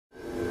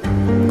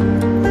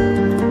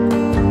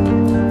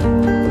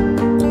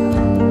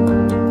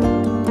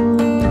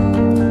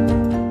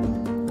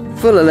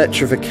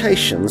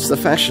electrification's the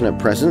fashion at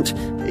present,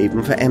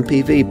 even for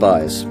MPV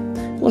buyers.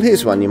 Well,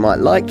 here's one you might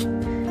like.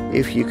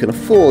 If you can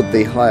afford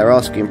the higher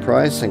asking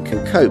price and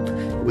can cope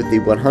with the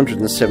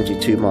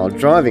 172-mile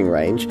driving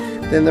range,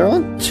 then there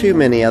aren't too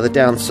many other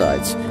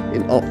downsides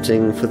in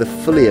opting for the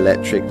fully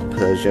electric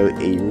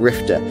Peugeot E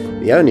Rifter,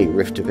 the only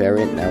Rifter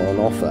variant now on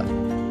offer.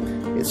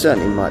 It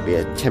certainly might be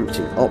a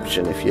tempting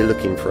option if you're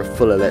looking for a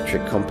full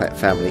electric compact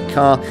family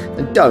car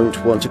and don't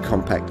want a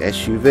compact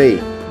SUV.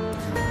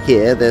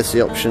 Here there's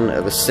the option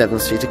of a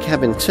 7-seater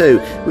cabin too,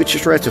 which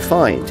is rare to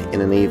find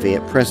in an EV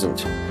at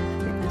present,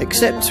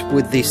 except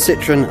with the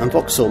Citroën and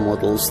Vauxhall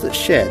models that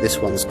share this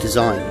one's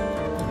design.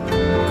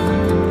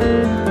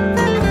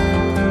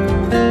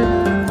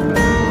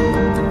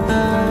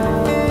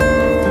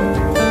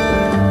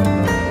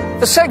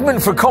 The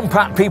segment for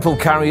compact people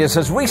carriers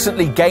has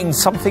recently gained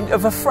something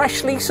of a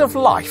fresh lease of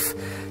life,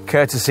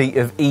 courtesy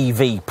of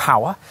EV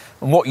Power,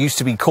 and what used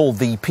to be called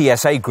the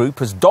PSA Group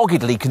has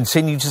doggedly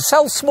continued to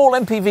sell small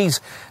MPVs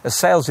as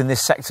sales in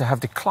this sector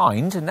have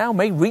declined and now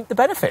may reap the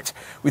benefit,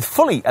 with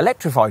fully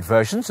electrified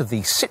versions of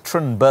the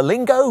Citroën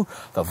Berlingo,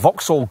 the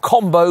Vauxhall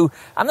Combo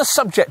and the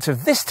subject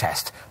of this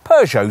test,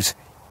 Peugeot's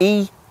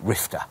E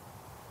Rifter.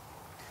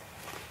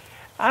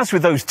 As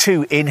with those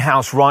two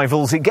in-house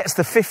rivals, it gets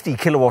the 50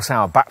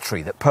 kilowatt-hour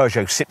battery that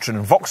Peugeot, Citroën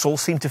and Vauxhall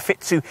seem to fit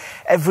to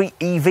every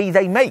EV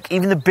they make,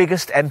 even the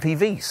biggest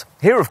MPVs.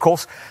 Here, of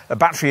course, a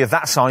battery of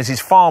that size is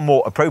far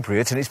more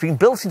appropriate, and it's been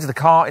built into the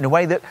car in a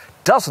way that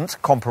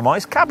doesn't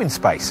compromise cabin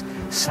space.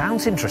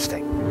 Sounds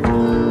interesting.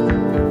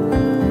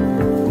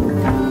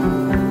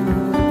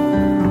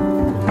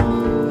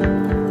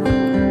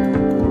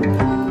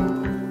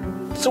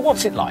 So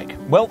what's it like?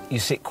 Well, you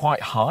sit quite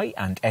high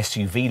and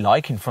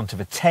SUV-like in front of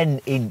a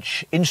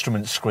 10-inch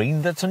instrument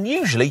screen that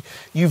unusually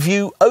you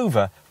view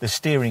over the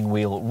steering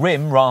wheel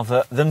rim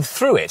rather than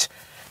through it.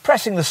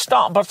 Pressing the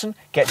start button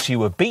gets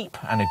you a beep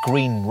and a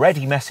green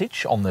ready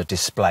message on the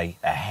display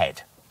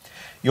ahead.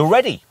 You're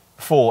ready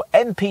for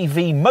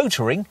MPV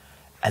motoring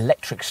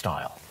electric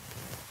style.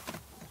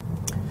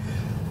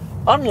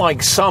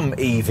 Unlike some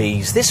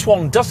EVs, this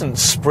one doesn't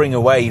spring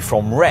away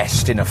from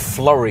rest in a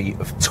flurry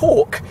of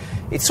torque.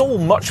 It's all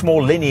much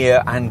more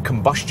linear and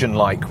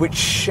combustion-like,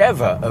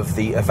 whichever of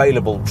the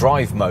available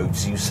drive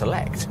modes you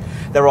select.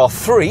 There are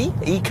three: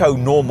 Eco,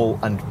 Normal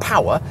and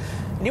Power.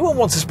 And you won't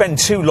want to spend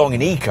too long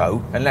in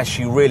Eco unless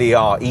you really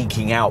are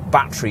eking out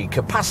battery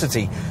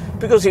capacity,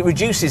 because it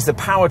reduces the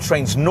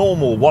powertrain's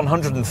normal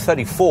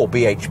 134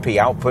 bhp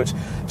output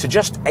to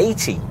just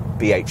 80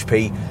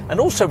 bhp and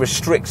also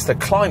restricts the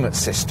climate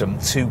system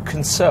to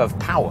conserve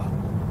power.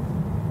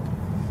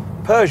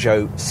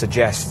 Peugeot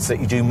suggests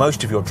that you do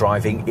most of your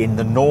driving in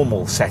the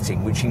normal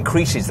setting, which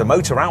increases the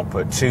motor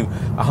output to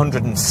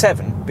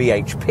 107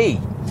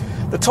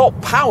 bhp. The top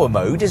power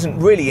mode isn't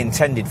really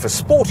intended for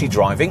sporty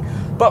driving,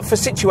 but for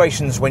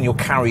situations when you're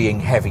carrying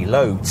heavy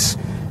loads.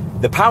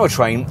 The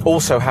powertrain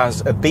also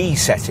has a B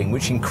setting,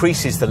 which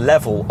increases the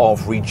level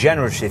of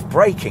regenerative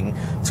braking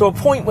to a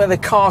point where the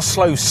car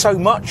slows so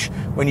much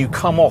when you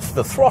come off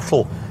the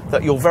throttle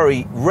that you'll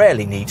very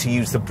rarely need to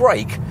use the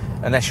brake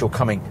unless you're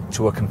coming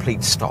to a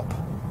complete stop.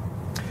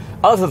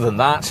 Other than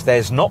that,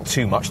 there's not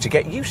too much to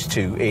get used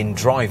to in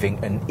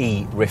driving an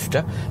E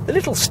Rifter. The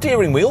little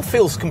steering wheel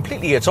feels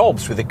completely at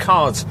odds with the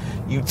car's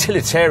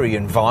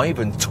utilitarian vibe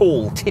and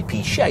tall,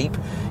 tippy shape.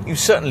 You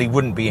certainly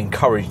wouldn't be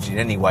encouraged in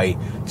any way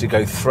to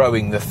go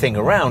throwing the thing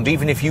around,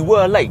 even if you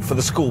were late for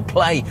the school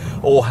play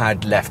or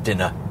had left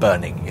dinner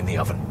burning in the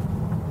oven.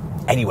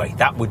 Anyway,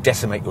 that would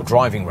decimate your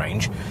driving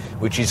range,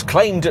 which is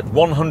claimed at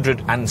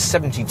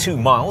 172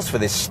 miles for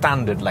this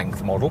standard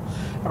length model,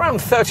 around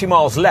 30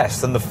 miles less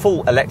than the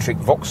full electric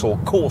Vauxhall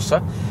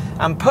Corsa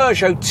and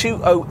Peugeot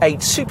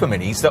 208 Super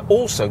Minis that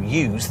also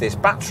use this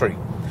battery.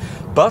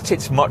 But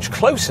it's much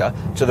closer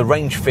to the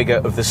range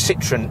figure of the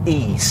Citroën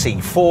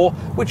E-C4,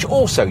 which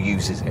also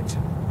uses it.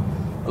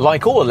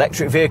 Like all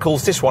electric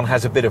vehicles, this one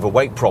has a bit of a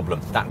weight problem.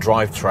 That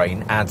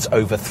drivetrain adds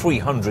over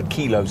 300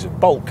 kilos of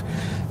bulk,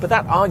 but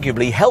that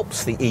arguably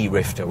helps the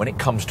E-Rifter when it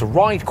comes to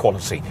ride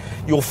quality.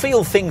 You'll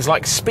feel things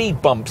like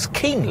speed bumps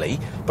keenly,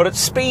 but at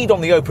speed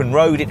on the open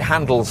road it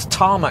handles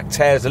tarmac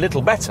tears a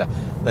little better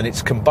than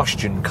its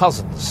combustion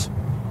cousins.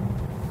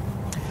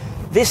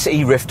 This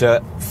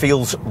E-Rifter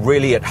feels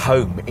really at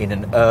home in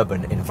an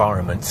urban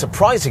environment,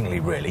 surprisingly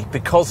really,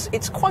 because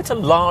it's quite a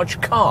large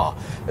car,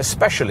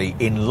 especially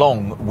in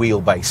long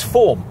wheelbase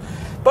form.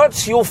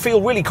 But you'll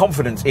feel really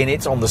confident in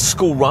it on the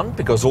school run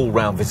because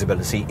all-round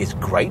visibility is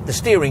great, the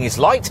steering is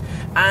light,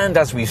 and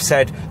as we've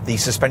said, the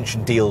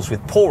suspension deals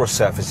with porous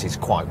surfaces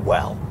quite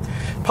well.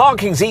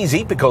 Parking's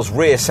easy because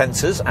rear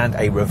sensors and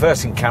a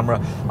reversing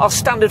camera are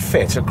standard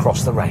fit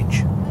across the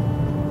range.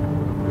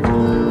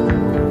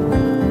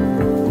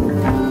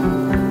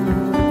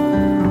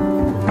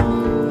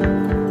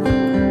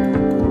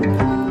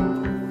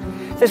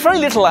 There's very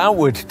little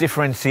outward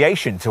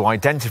differentiation to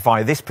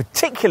identify this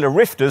particular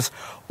Rifter's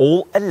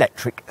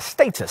all-electric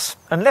status.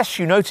 Unless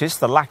you notice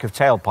the lack of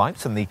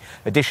tailpipes and the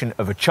addition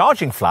of a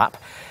charging flap,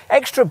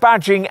 extra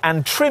badging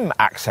and trim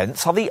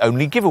accents are the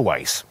only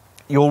giveaways.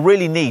 you'll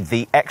really need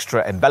the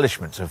extra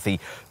embellishments of the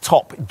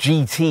top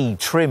GT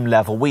trim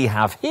level we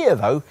have here,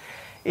 though,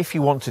 if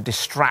you want to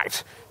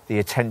distract the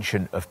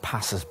attention of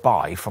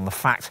passers-by from the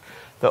fact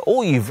that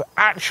all you've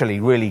actually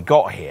really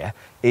got here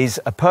is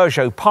a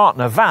Peugeot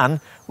partner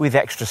van with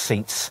extra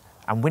seats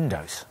and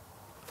windows.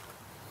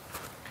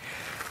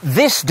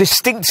 This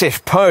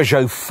distinctive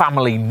Peugeot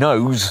family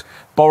nose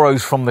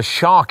borrows from the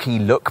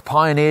Sharky look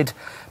pioneered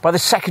by the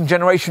second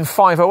generation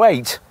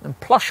 508, and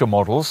plusher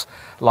models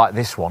like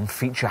this one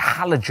feature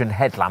halogen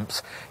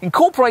headlamps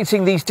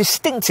incorporating these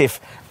distinctive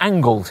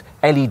angled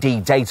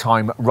LED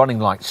daytime running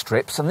light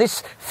strips and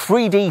this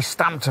 3D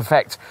stamped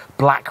effect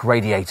black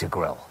radiator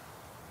grille.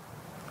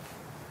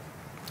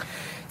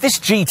 This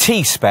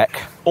GT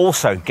spec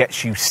also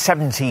gets you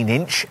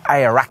 17-inch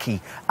Aoraki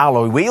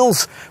alloy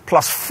wheels,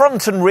 plus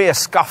front and rear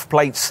scuff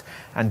plates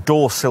and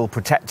door sill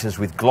protectors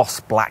with gloss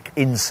black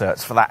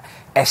inserts for that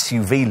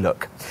SUV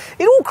look.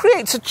 It all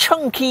creates a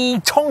chunky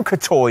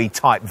Tonka toy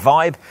type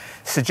vibe,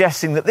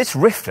 suggesting that this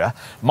Rifter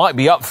might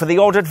be up for the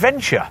odd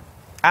adventure.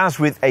 As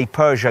with a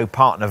Peugeot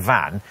partner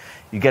van,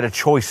 you get a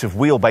choice of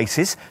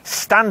wheelbases,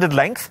 standard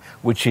length,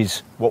 which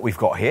is what we've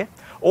got here,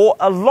 or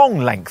a long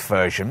length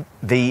version,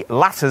 the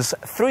latter's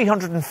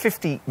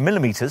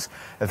 350mm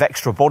of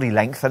extra body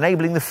length,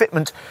 enabling the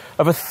fitment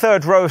of a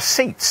third row of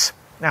seats.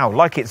 Now,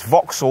 like its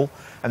Vauxhall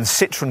and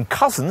Citroën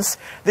cousins,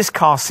 this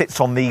car sits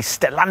on the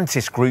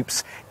Stellantis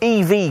Group's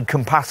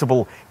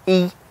EV-compatible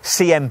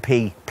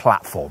eCMP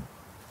platform.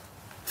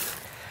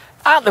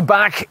 At the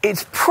back,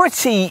 it's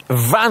pretty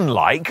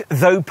van-like,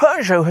 though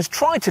Peugeot has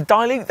tried to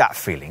dilute that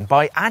feeling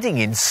by adding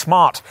in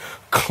smart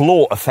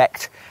claw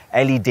effect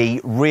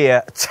LED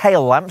rear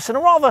tail lamps and a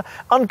rather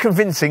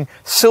unconvincing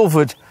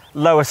silvered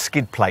lower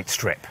skid plate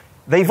strip.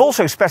 They've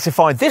also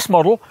specified this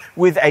model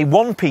with a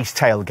one-piece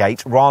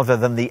tailgate rather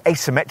than the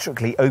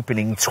asymmetrically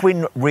opening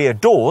twin rear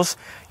doors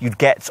you'd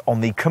get on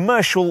the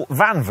commercial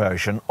van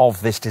version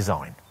of this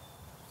design.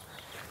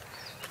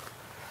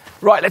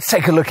 Right, let's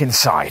take a look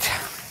inside.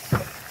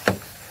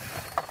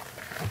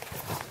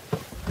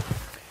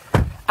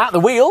 At the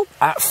wheel,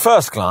 at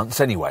first glance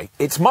anyway,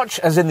 it's much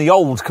as in the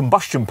old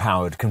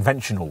combustion-powered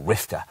conventional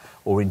Rifter,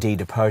 or indeed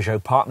a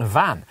Peugeot partner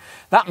van.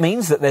 That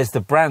means that there's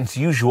the brand's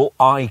usual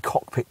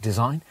i-cockpit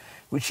design,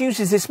 which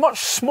uses this much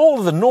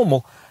smaller than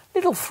normal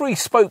little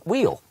three-spoke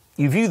wheel.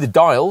 You view the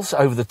dials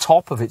over the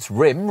top of its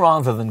rim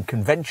rather than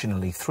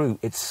conventionally through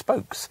its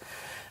spokes.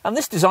 And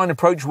this design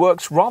approach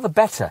works rather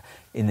better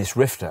in this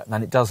Rifter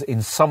than it does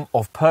in some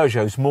of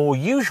Peugeot's more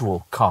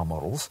usual car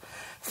models,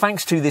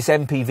 thanks to this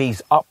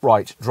MPV's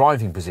upright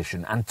driving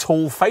position and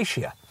tall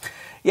fascia.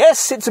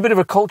 Yes, it's a bit of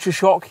a culture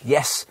shock.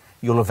 Yes,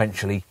 you'll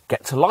eventually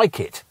get to like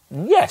it.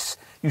 And yes,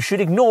 you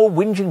should ignore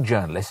whinging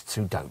journalists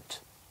who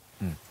don't.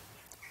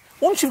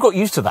 Once you've got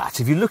used to that,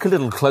 if you look a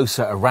little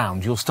closer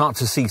around, you'll start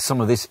to see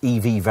some of this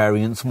EV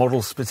variant's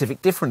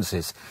model-specific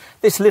differences.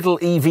 This little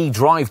EV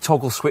drive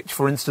toggle switch,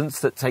 for instance,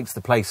 that takes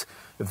the place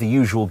of the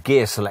usual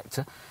gear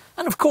selector.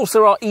 And of course,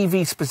 there are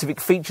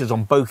EV-specific features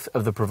on both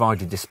of the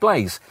provided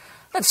displays.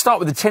 Let's start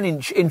with the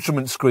 10-inch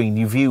instrument screen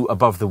you view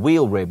above the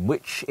wheel rim,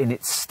 which, in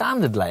its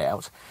standard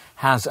layout,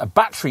 has a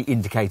battery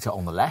indicator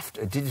on the left,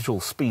 a digital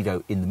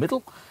speedo in the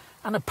middle,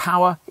 and a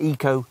power,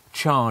 eco,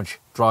 charge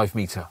drive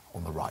meter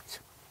on the right.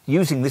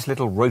 Using this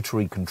little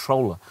rotary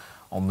controller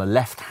on the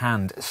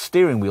left-hand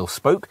steering wheel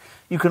spoke,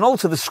 you can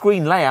alter the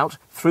screen layout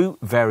through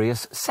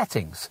various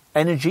settings: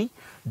 energy,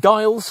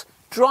 dials,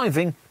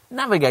 driving,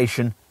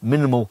 navigation,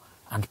 minimal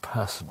and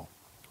personal.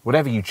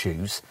 Whatever you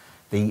choose,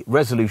 the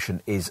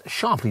resolution is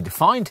sharply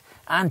defined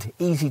and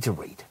easy to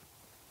read.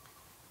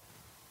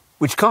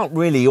 Which can't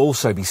really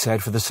also be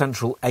said for the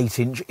central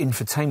 8-inch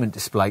infotainment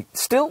display.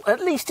 Still,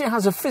 at least it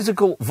has a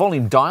physical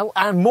volume dial,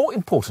 and more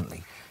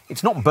importantly,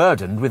 it's not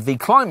burdened with the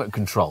climate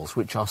controls,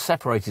 which are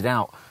separated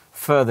out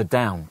further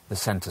down the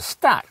centre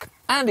stack.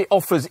 And it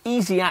offers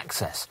easy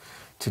access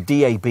to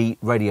DAB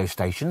radio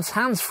stations,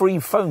 hands-free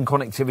phone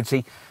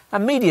connectivity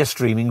and media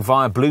streaming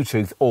via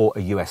Bluetooth or a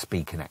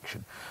USB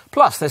connection.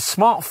 Plus, there's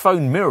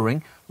smartphone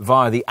mirroring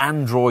via the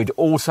Android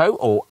Auto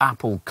or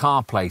Apple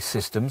CarPlay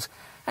systems,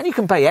 and you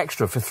can pay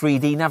extra for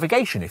 3D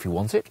navigation if you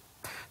want it.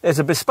 There's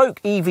a bespoke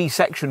EV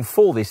section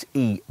for this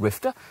E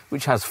Rifter,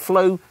 which has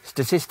flow,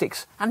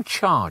 statistics and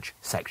charge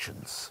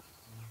sections.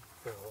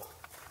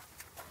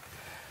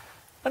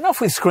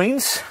 Enough with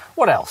screens.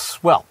 What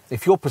else? Well,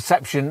 if your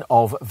perception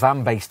of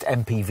van-based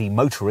MPV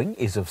motoring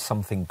is of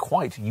something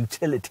quite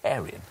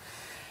utilitarian,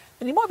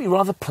 then you might be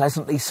rather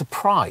pleasantly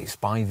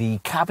surprised by the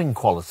cabin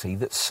quality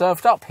that's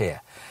served up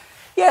here.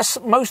 Yes,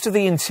 most of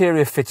the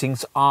interior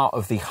fittings are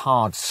of the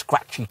hard,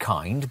 scratchy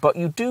kind, but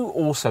you do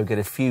also get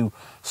a few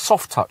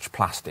soft-touch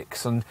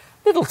plastics and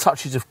little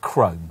touches of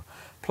chrome.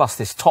 Plus,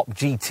 this top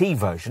GT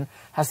version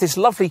has this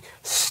lovely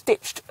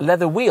stitched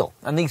leather wheel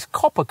and these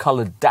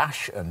copper-coloured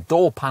dash and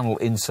door panel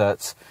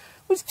inserts,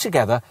 which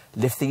together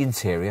lift the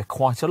interior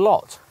quite a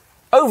lot.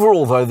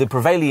 Overall, though, the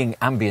prevailing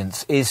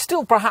ambience is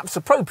still perhaps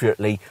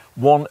appropriately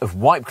one of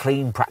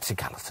wipe-clean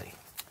practicality.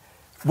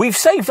 We've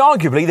saved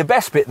arguably the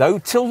best bit though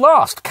till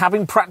last,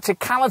 cabin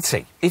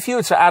practicality. If you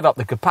were to add up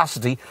the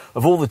capacity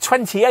of all the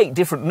 28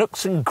 different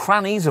nooks and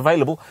crannies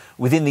available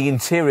within the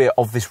interior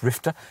of this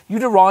Rifter,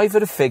 you'd arrive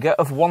at a figure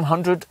of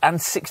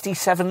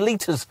 167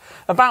 litres,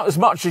 about as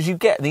much as you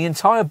get in the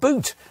entire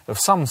boot of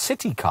some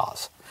city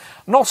cars.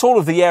 Not all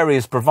of the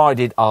areas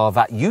provided are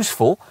that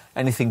useful.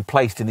 Anything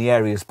placed in the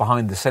areas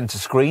behind the centre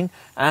screen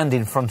and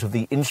in front of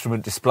the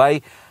instrument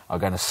display are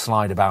going to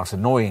slide about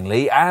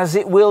annoyingly, as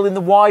it will in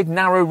the wide,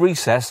 narrow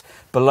recess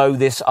below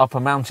this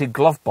upper-mounted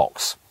glove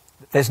box.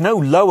 There's no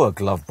lower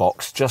glove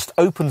box, just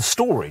open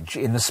storage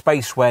in the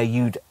space where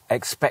you'd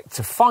expect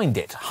to find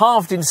it,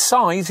 halved in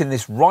size in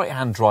this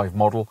right-hand drive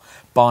model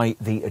by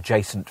the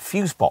adjacent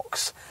fuse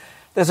box.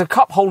 There's a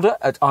cup holder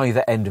at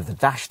either end of the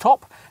dash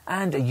top,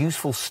 and a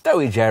useful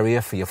stowage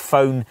area for your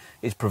phone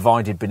is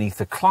provided beneath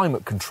the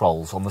climate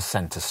controls on the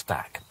centre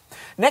stack.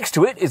 Next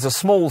to it is a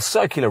small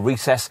circular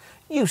recess,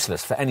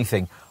 useless for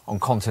anything on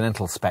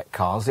Continental spec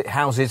cars. It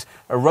houses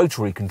a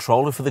rotary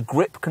controller for the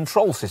grip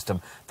control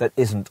system that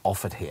isn't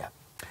offered here.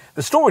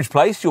 The storage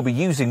place you'll be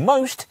using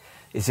most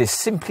is this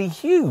simply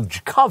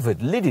huge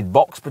covered lidded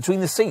box between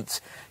the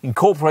seats,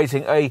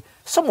 incorporating a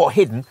somewhat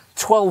hidden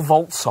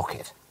 12-volt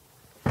socket.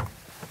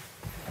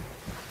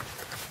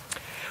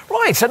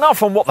 Right,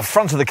 enough on what the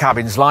front of the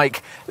cabin's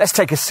like. Let's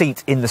take a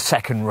seat in the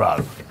second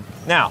row.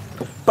 Now,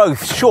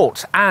 both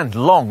short and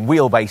long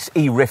wheelbase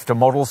E Rifter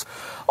models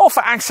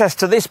offer access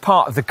to this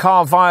part of the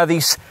car via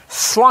these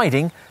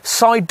sliding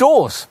side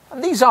doors.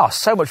 And these are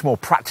so much more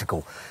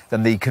practical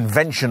than the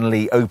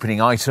conventionally opening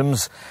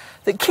items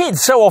that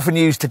kids so often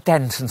use to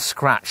dent and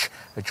scratch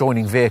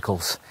adjoining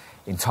vehicles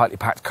in tightly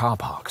packed car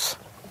parks.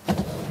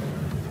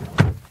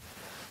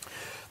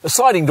 The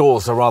sliding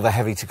doors are rather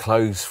heavy to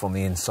close from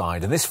the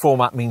inside, and this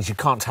format means you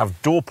can't have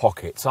door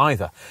pockets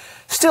either.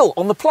 Still,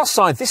 on the plus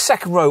side, this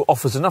second row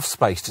offers enough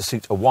space to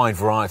suit a wide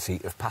variety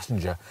of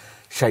passenger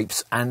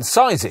shapes and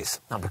sizes.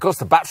 Now, because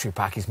the battery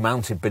pack is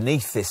mounted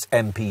beneath this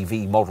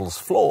MPV model's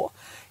floor,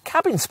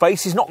 cabin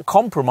space is not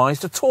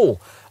compromised at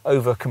all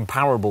over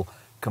comparable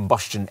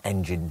combustion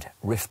engined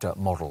Rifter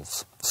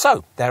models.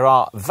 So, there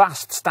are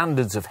vast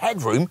standards of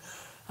headroom,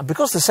 and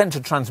because the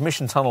centre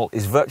transmission tunnel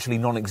is virtually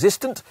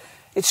non-existent,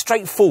 it's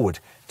straightforward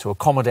to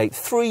accommodate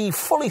 3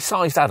 fully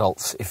sized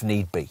adults if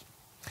need be.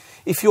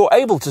 If you're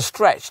able to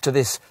stretch to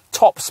this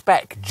top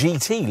spec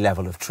GT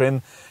level of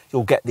trim,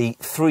 you'll get the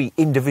 3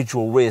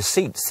 individual rear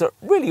seats that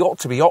really ought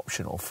to be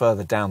optional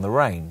further down the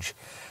range.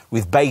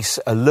 With base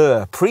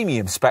Allure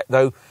premium spec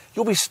though,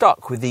 you'll be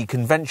stuck with the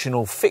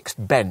conventional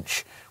fixed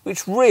bench,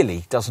 which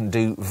really doesn't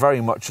do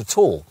very much at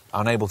all,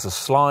 unable to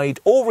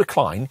slide or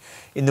recline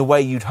in the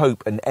way you'd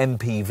hope an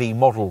MPV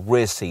model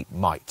rear seat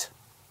might.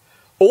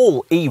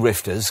 All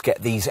E-Rifters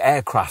get these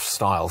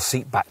aircraft-style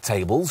seat-back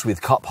tables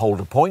with cup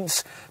holder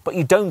points, but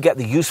you don't get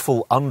the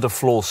useful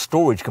underfloor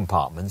storage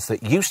compartments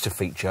that used to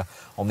feature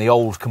on the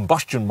old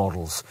combustion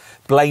models.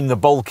 Blame the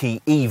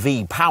bulky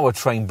EV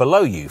powertrain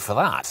below you for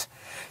that.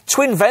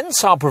 Twin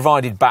vents are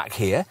provided back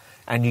here,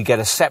 and you get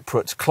a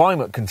separate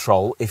climate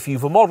control if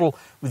you've a model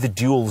with a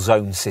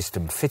dual-zone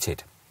system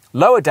fitted.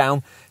 Lower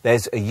down,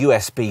 there's a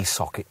USB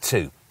socket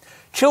too.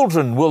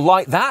 Children will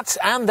like that,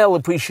 and they'll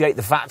appreciate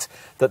the fact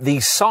that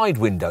these side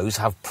windows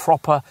have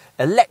proper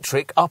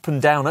electric up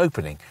and down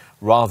opening,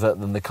 rather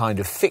than the kind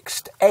of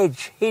fixed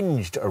edge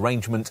hinged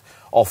arrangement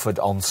offered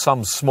on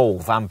some small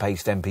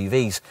van-paced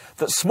MPVs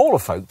that smaller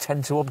folk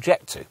tend to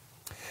object to.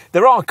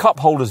 There are cup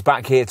holders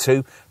back here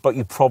too, but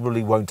you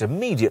probably won't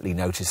immediately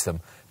notice them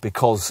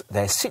because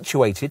they're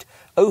situated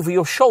over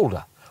your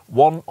shoulder,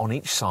 one on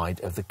each side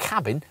of the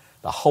cabin,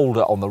 the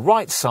holder on the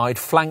right side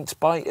flanked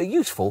by a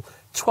useful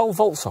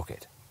 12-volt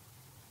socket.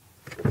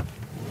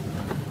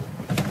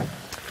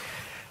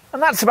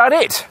 And that's about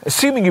it,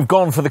 assuming you've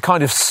gone for the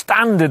kind of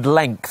standard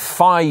length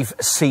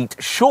 5-seat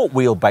short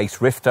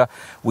wheelbase Rifter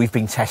we've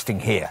been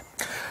testing here.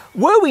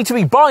 Were we to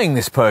be buying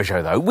this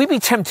Peugeot though, we'd be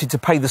tempted to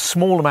pay the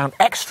small amount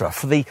extra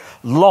for the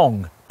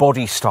long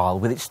body style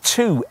with its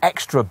 2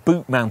 extra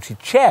boot-mounted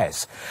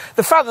chairs.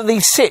 The fact that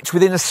these sit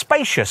within a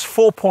spacious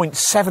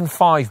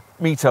 4.75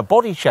 metre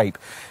body shape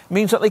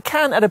means that they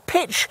can, at a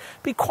pitch,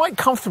 be quite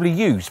comfortably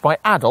used by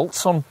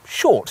adults on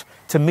short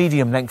to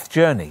medium-length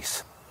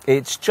journeys.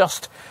 It's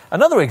just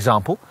another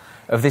example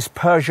of this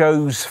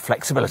Peugeot's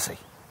flexibility.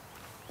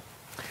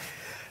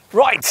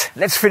 Right,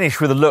 let's finish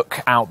with a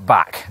look out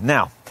back.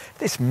 Now,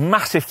 this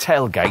massive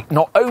tailgate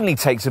not only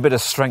takes a bit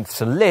of strength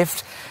to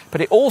lift, but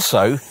it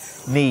also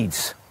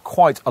needs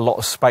quite a lot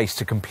of space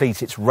to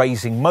complete its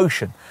raising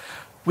motion,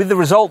 with the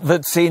result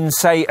that in,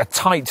 say, a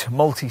tight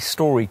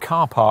multi-storey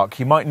car park,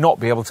 you might not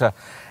be able to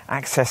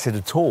access it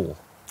at all.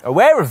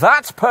 Aware of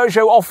that,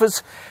 Peugeot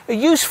offers a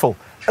useful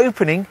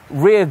opening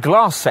rear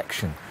glass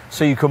section,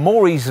 so you can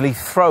more easily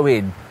throw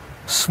in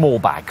small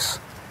bags.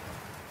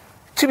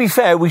 To be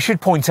fair, we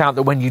should point out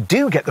that when you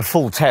do get the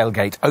full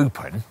tailgate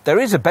open, there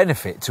is a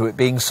benefit to it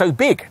being so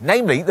big,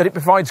 namely that it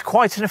provides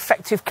quite an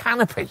effective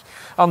canopy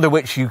under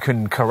which you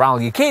can corral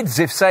your kids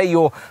if, say,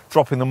 you're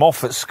dropping them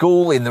off at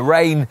school in the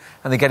rain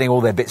and they're getting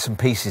all their bits and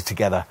pieces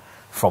together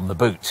from the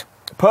boot.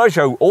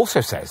 Peugeot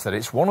also says that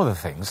it's one of the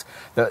things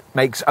that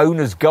makes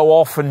owners go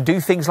off and do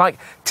things like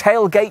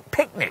tailgate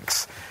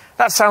picnics.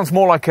 That sounds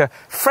more like a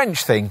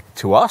French thing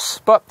to us,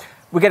 but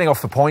we're getting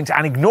off the point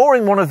and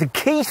ignoring one of the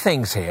key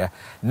things here,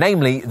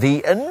 namely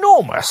the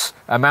enormous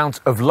amount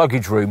of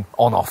luggage room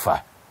on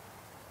offer.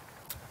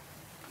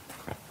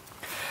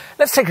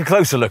 Let's take a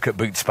closer look at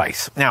boot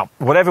space. Now,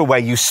 whatever way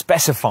you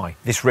specify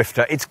this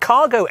Rifter, its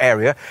cargo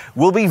area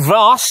will be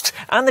vast,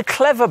 and the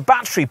clever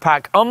battery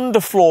pack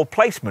underfloor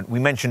placement we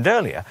mentioned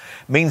earlier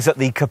means that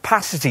the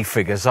capacity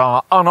figures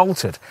are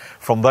unaltered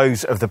from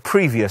those of the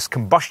previous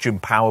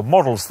combustion-powered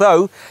models,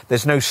 though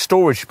there's no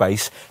storage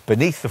space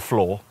beneath the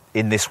floor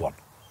in this one.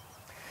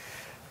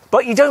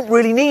 But you don't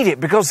really need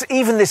it, because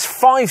even this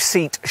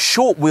 5-seat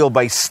short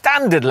wheelbase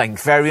standard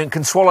length variant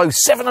can swallow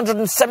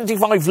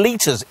 775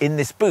 litres in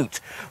this boot,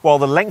 while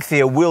the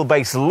lengthier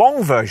wheelbase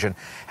long version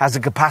has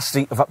a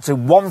capacity of up to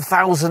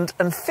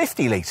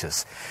 1,050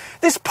 litres.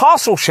 This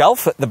parcel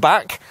shelf at the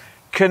back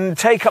can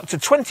take up to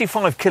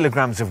 25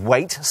 kilograms of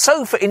weight,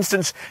 so for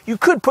instance you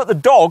could put the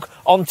dog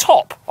on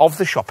top of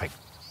the shopping.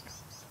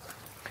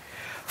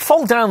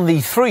 Fold down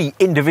the 3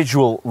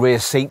 individual rear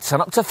seats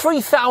and up to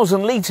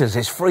 3,000 litres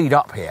is freed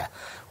up here.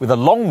 With a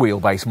long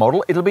wheelbase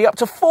model, it'll be up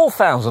to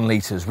 4,000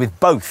 litres with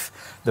both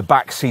the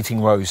back seating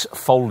rows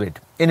folded.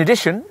 In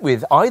addition,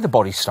 with either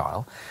body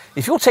style,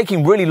 if you're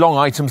taking really long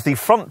items, the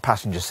front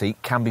passenger seat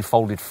can be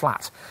folded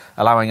flat,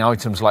 allowing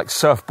items like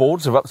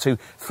surfboards of up to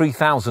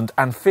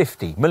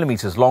 3,050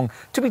 millimetres long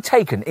to be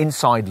taken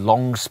inside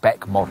long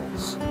spec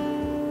models.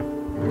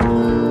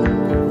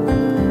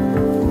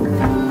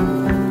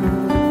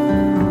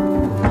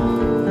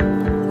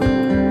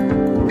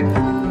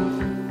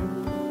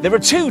 There are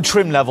 2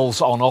 trim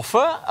levels on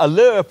offer,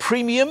 Allure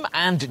Premium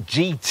and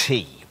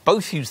GT.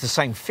 Both use the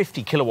same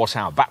 50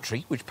 kilowatt-hour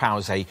battery, which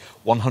powers a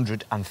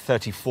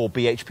 134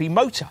 bhp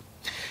motor.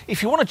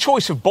 If you want a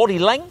choice of body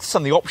lengths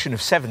and the option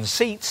of 7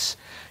 seats,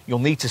 you'll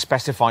need to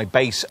specify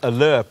base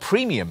Allure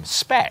Premium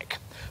spec.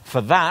 For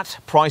that,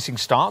 pricing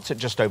starts at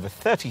just over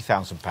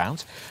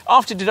 £30,000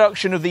 after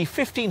deduction of the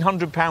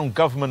 £1,500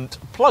 government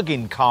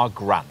plug-in car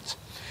grant.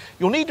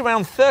 You'll need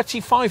around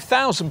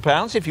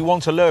 £35,000 if you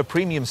want Allure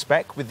Premium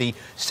spec with the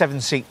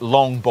 7-seat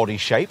long body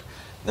shape.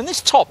 And this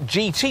top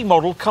GT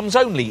model comes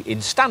only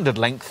in standard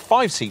length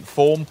 5-seat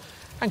form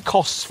and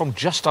costs from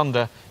just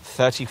under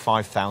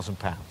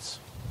 £35,000.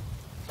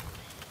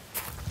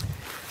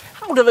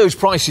 How do those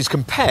prices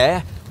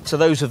compare to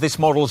those of this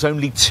model's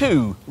only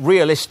 2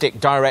 realistic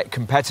direct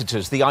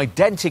competitors, the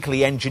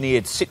identically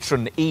engineered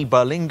Citroën E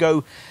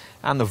Berlingo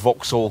and the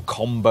Vauxhall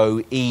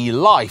Combo E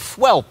Life?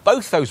 Well,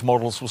 both those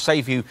models will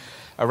save you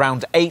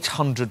around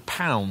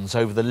 £800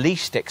 over the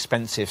least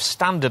expensive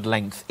standard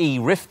length E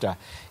Rifter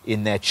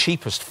in their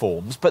cheapest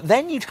forms, but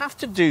then you'd have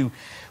to do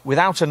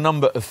without a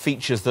number of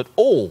features that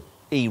all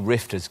E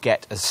Rifters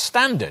get as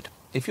standard.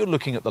 If you're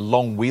looking at the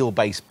long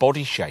wheelbase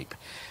body shape,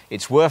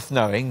 it's worth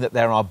knowing that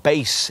there are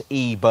base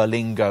E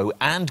Berlingo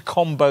and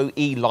Combo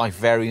E Life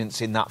variants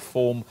in that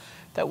form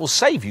that will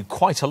save you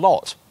quite a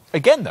lot.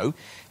 Again, though,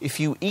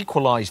 if you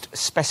equalised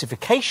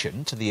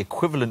specification to the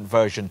equivalent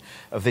version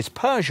of this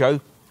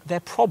Peugeot, there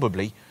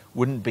probably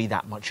wouldn't be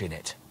that much in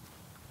it.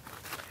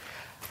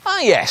 Ah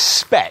yes,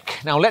 spec.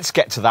 Now let's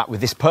get to that with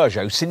this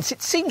Peugeot, since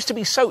it seems to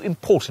be so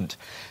important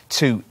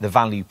to the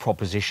value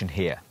proposition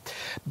here.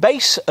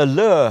 Base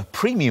Allure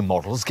Premium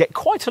models get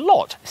quite a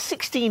lot.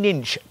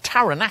 16-inch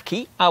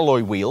Taranaki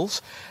alloy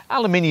wheels,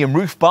 aluminium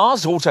roof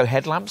bars, auto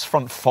headlamps,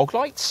 front fog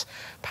lights,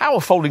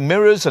 power folding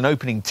mirrors, an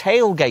opening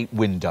tailgate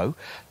window,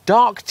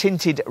 dark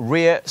tinted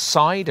rear,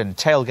 side and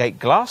tailgate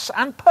glass,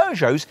 and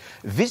Peugeot's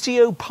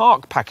Visio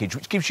Park package,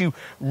 which gives you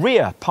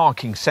rear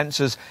parking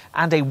sensors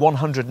and a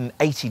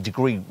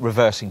 180-degree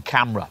reversing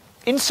camera.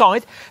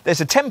 Inside, there's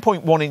a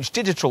 10.1-inch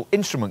digital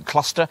instrument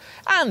cluster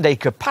and a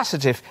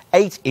capacitive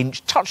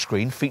 8-inch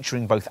touchscreen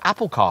featuring both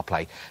Apple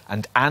CarPlay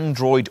and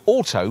Android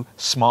Auto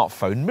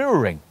smartphone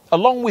mirroring,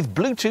 along with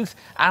Bluetooth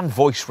and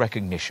voice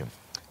recognition.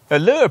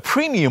 Allure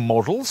Premium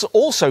models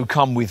also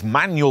come with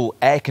manual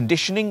air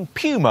conditioning,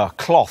 Puma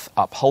cloth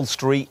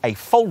upholstery, a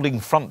folding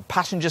front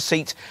passenger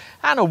seat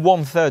and a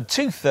 1/3,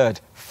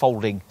 2/3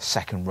 folding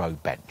second row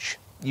bench.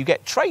 You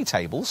get tray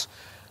tables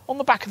on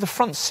the back of the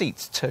front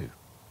seats too.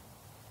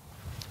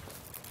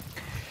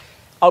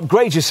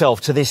 Upgrade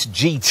yourself to this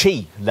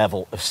GT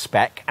level of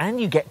spec and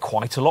you get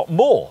quite a lot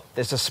more.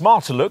 There's a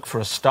smarter look for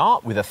a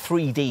start with a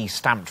 3D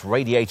stamped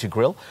radiator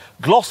grille,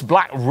 gloss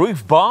black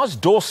roof bars,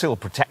 door sill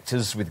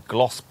protectors with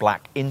gloss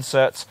black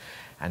inserts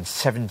and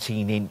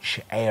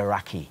 17-inch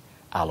Aoraki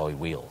alloy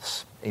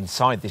wheels.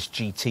 Inside this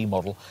GT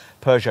model,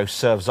 Peugeot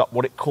serves up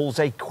what it calls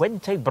a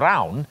Quente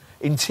Brown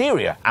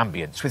interior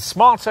ambience with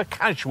smarter,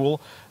 casual,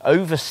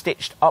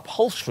 over-stitched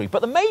upholstery. But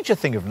the major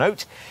thing of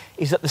note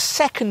is that the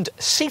second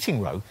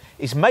seating row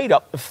is made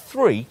up of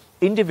 3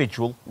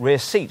 individual rear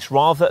seats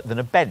rather than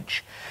a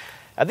bench.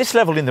 At this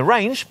level in the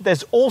range,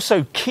 there's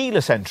also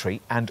keyless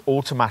entry and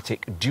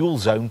automatic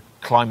dual-zone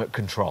climate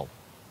control.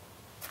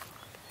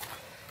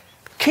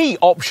 Key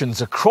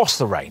options across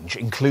the range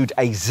include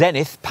a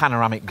Zenith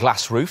panoramic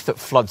glass roof that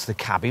floods the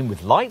cabin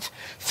with light,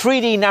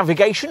 3D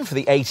navigation for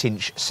the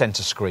 8-inch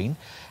centre screen,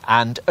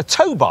 and a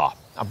tow bar.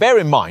 Now, bear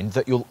in mind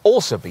that you'll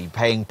also be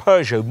paying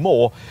Peugeot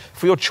more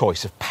for your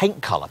choice of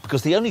paint colour,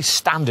 because the only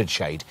standard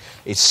shade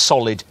is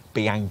solid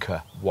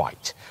Bianca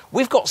white.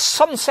 We've got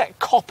sunset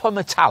copper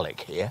metallic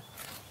here.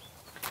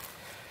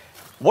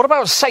 What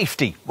about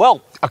safety?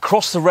 Well,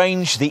 across the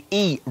range, the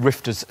E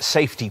Rifter's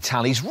safety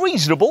tally's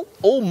reasonable.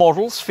 All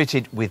models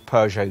fitted with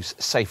Peugeot's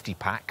safety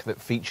pack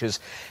that features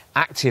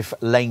active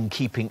lane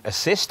keeping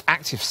assist,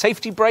 active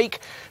safety brake,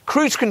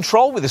 cruise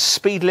control with a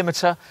speed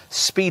limiter,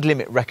 speed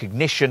limit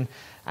recognition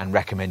and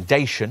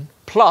recommendation,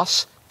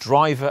 plus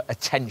driver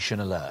attention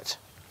alert.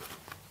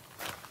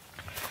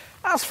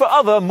 As for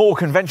other more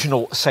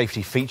conventional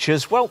safety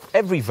features, well,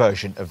 every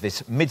version of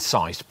this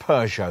mid-sized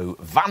Peugeot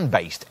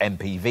van-based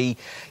MPV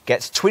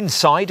gets twin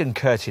side and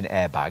curtain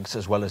airbags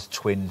as well as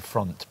twin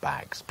front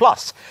bags.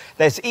 Plus,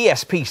 there's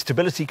ESP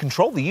stability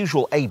control, the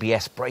usual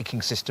ABS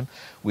braking system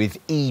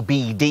with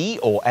EBD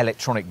or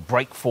electronic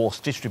brake force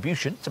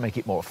distribution to make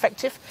it more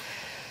effective,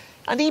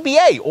 and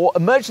EBA, or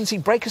emergency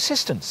brake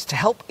assistance, to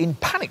help in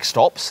panic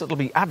stops that'll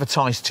be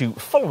advertised to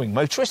following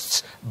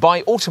motorists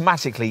by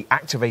automatically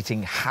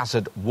activating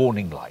hazard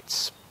warning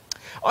lights.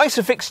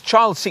 Isofix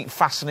child seat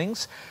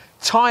fastenings,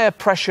 tyre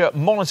pressure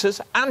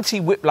monitors,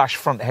 anti-whiplash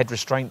front head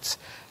restraints,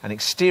 an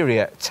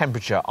exterior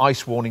temperature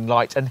ice warning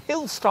light and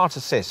hill start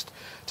assist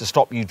to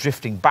stop you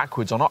drifting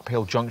backwards on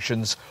uphill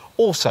junctions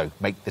also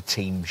make the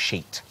team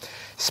sheet.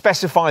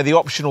 Specify the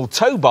optional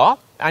tow bar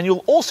and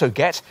you'll also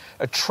get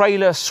a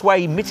trailer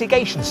sway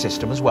mitigation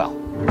system as well.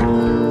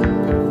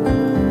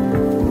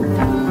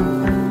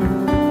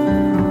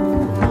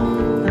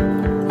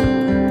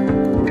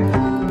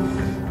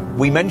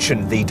 We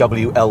mentioned the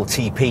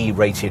WLTP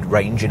rated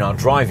range in our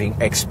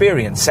driving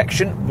experience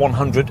section,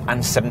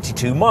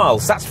 172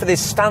 miles. That's for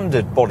this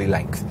standard body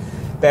length.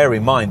 Bear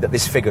in mind that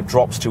this figure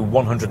drops to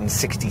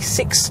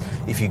 166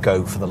 if you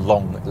go for the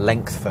long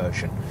length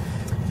version.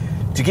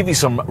 To give you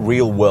some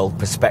real-world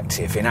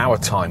perspective, in our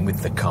time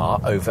with the car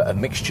over a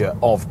mixture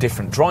of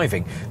different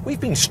driving,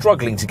 we've been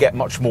struggling to get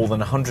much more than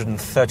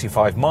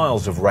 135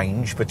 miles of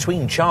range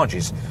between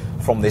charges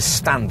from this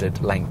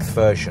standard length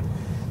version.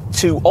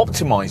 To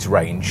optimise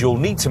range, you'll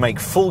need to make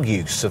full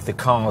use of the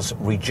car's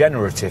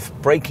regenerative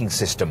braking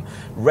system,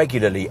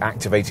 regularly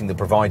activating the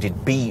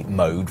provided B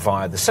mode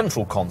via the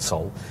central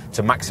console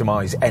to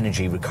maximise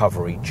energy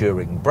recovery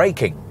during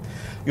braking.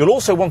 You'll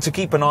also want to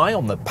keep an eye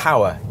on the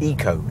Power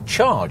Eco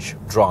Charge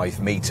drive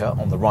meter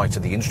on the right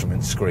of the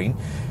instrument screen,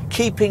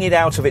 keeping it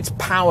out of its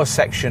power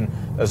section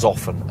as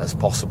often as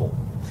possible.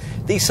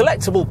 The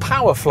selectable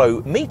power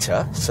flow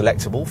meter,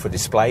 selectable for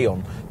display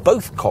on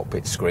both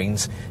cockpit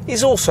screens,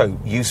 is also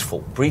useful,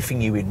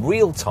 briefing you in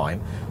real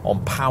time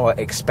on power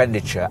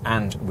expenditure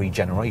and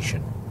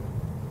regeneration.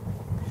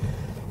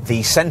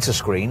 The centre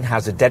screen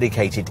has a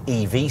dedicated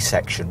EV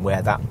section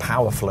where that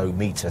power flow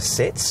meter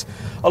sits,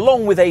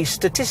 along with a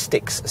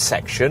statistics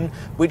section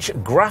which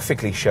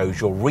graphically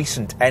shows your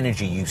recent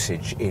energy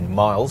usage in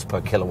miles per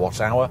kilowatt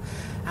hour,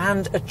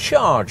 and a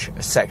charge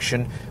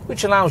section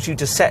which allows you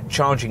to set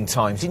charging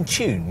times in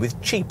tune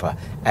with cheaper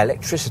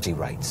electricity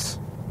rates.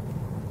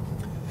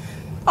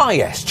 Ah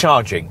yes,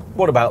 charging.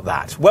 What about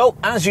that? Well,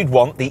 as you'd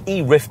want, the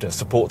E Rifter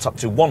supports up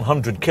to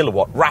 100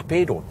 kilowatt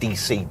rapid or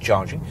DC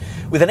charging,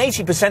 with an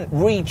 80%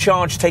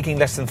 recharge taking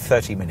less than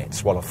 30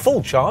 minutes, while a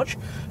full charge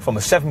from a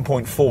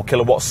 7.4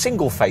 kilowatt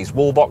single phase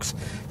wall box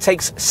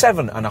takes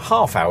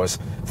 7.5 hours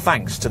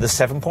thanks to the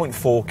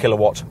 7.4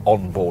 kilowatt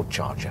onboard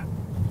charger.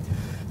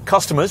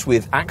 Customers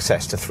with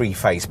access to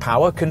three-phase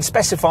power can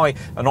specify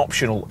an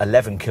optional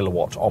 11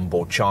 kilowatt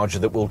onboard charger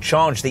that will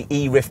charge the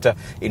E Rifter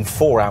in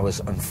 4 hours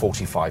and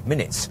 45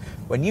 minutes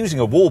when using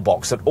a wall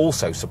box that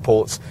also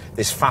supports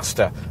this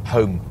faster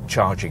home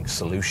charging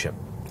solution.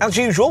 As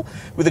usual,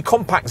 with a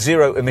compact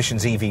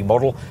zero-emissions EV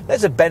model,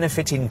 there's a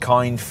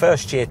benefit-in-kind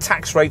first-year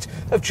tax rate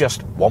of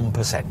just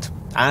 1%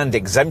 and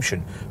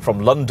exemption from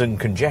London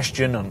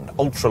congestion and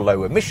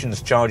ultra-low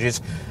emissions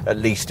charges, at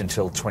least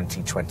until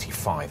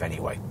 2025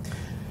 anyway.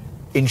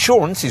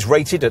 Insurance is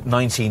rated at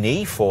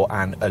 19E for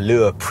an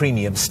Allure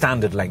Premium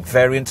Standard Length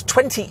variant,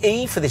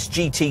 20E for this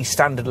GT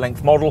Standard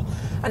Length model,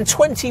 and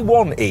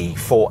 21E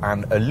for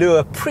an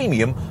Allure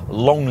Premium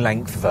Long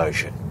Length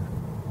version.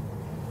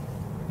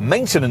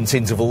 Maintenance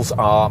intervals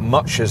are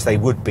much as they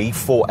would be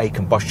for a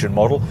combustion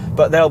model,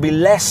 but there'll be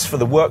less for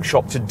the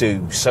workshop to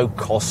do, so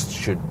costs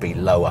should be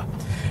lower.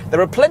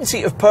 There are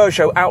plenty of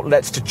Peugeot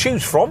outlets to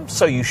choose from,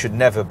 so you should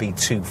never be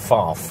too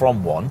far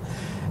from one.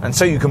 And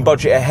so you can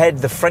budget ahead,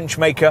 the French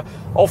maker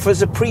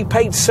offers a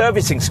prepaid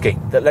servicing scheme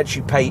that lets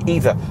you pay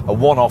either a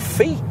one-off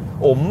fee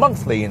or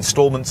monthly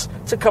instalments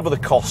to cover the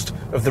cost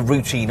of the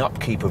routine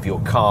upkeep of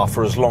your car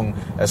for as long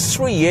as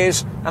 3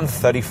 years and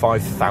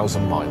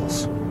 35,000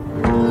 miles.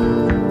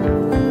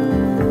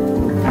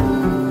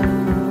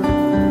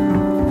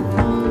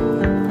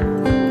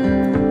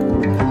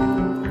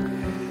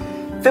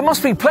 There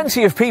must be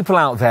plenty of people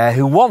out there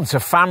who want a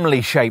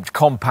family-shaped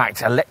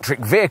compact electric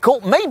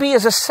vehicle, maybe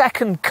as a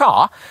second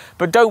car,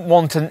 but don't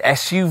want an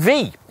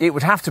SUV. It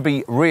would have to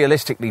be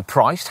realistically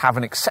priced, have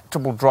an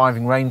acceptable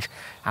driving range,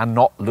 and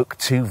not look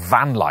too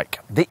van-like.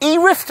 The E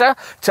Rifter,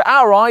 to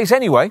our eyes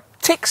anyway,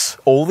 ticks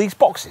all these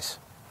boxes.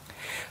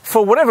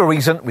 For whatever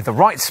reason, with the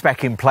right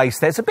spec in place,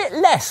 there's a bit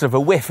less of a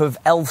whiff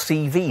of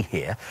LCV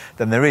here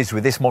than there is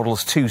with this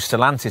model's two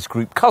Stellantis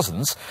group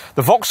cousins,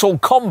 the Vauxhall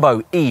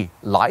Combo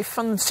E-Life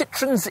and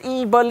Citroen's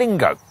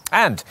E-Berlingo.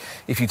 And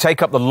if you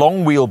take up the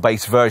long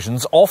wheelbase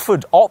version's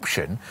offered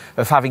option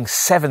of having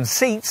 7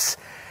 seats,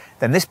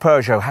 then this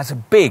Peugeot has a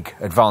big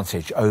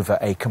advantage over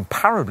a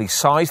comparably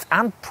sized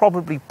and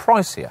probably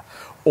pricier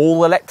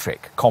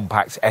all-electric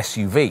compact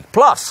SUV.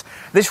 Plus,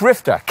 this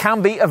Rifter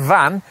can be a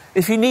van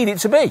if you need it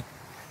to be.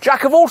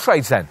 Jack of all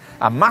trades then,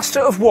 a master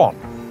of one,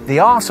 the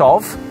art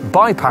of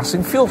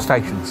bypassing fuel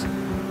stations.